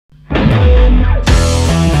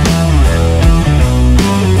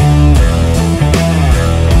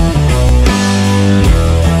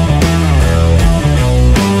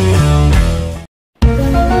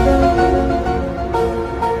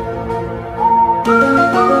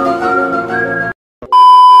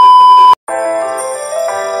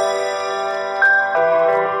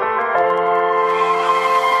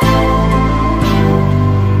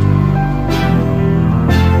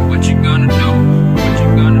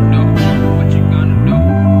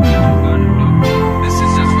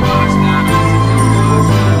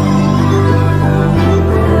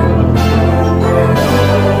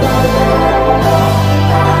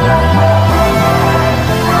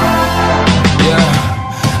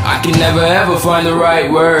can never ever find the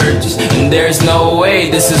right words, and there's no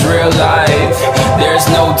way this is real life. There's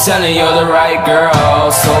no telling you're the right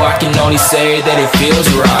girl, so I can only say that it feels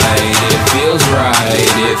right. It feels right,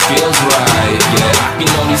 it feels right, yeah. I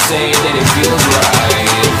can only say that it feels right.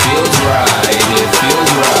 It feels right, it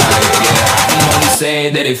feels right, yeah. I can only say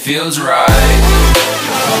that it feels right.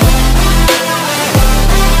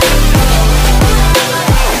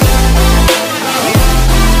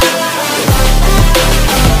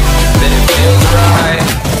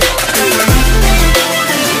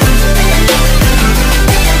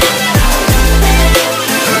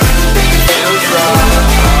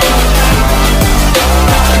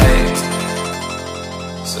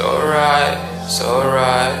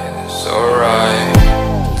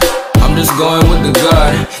 Going with the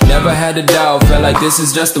gut, never had a doubt, felt like this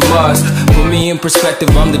is just a must. Put me in perspective,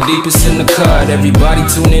 I'm the deepest in the cut. Everybody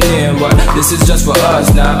tuning in, but this is just for us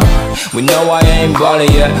now. We know I ain't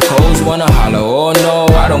ballin' yet, hoes wanna holler, oh no,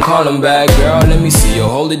 I don't call them back. Girl, let me see you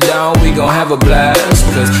hold it down, we gon' have a blast.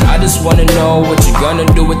 Cause I just wanna know what you gonna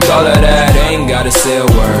do with all of that. Ain't gotta say a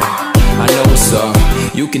word, I know what's up,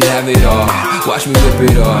 you can have it all. Watch me whip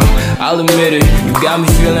it up, I'll admit it, you got me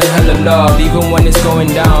feeling hella loved. Even when it's going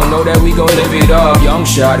down, know that we gon' live it up. Young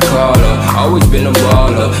shot caller, always been a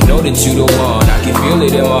baller. Know that you the one, I can feel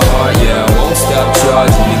it in my heart, yeah. Won't stop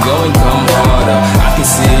charging me, go and come harder. I can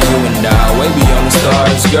see you and I, way beyond the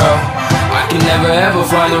stars, girl. I can never ever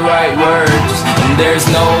find the right words, and there's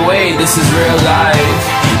no way this is real life.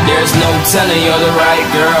 There's no telling you're the right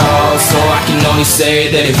girl, so I can only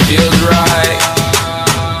say that it feels right.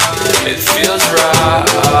 It feels right.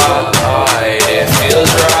 It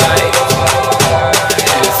feels right. It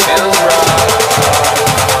feels right.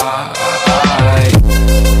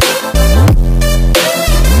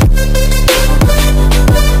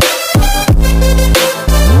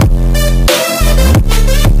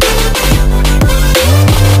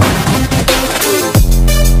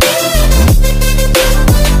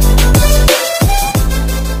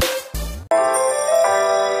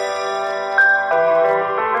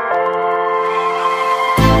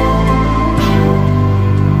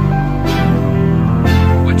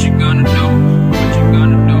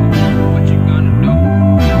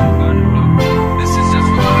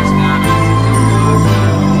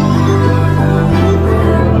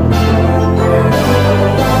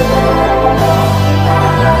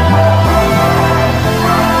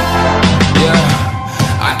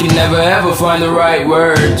 Never ever find the right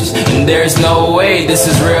words, and there's no way this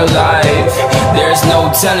is real life. There's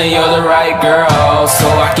no telling you're the right girl, so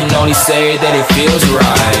I can only say that it feels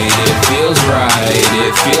right. It feels right,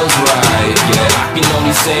 it feels right, yeah. I can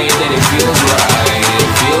only say that it feels right.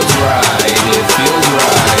 It feels right, it feels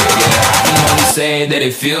right, yeah. I can only say that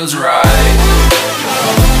it feels right.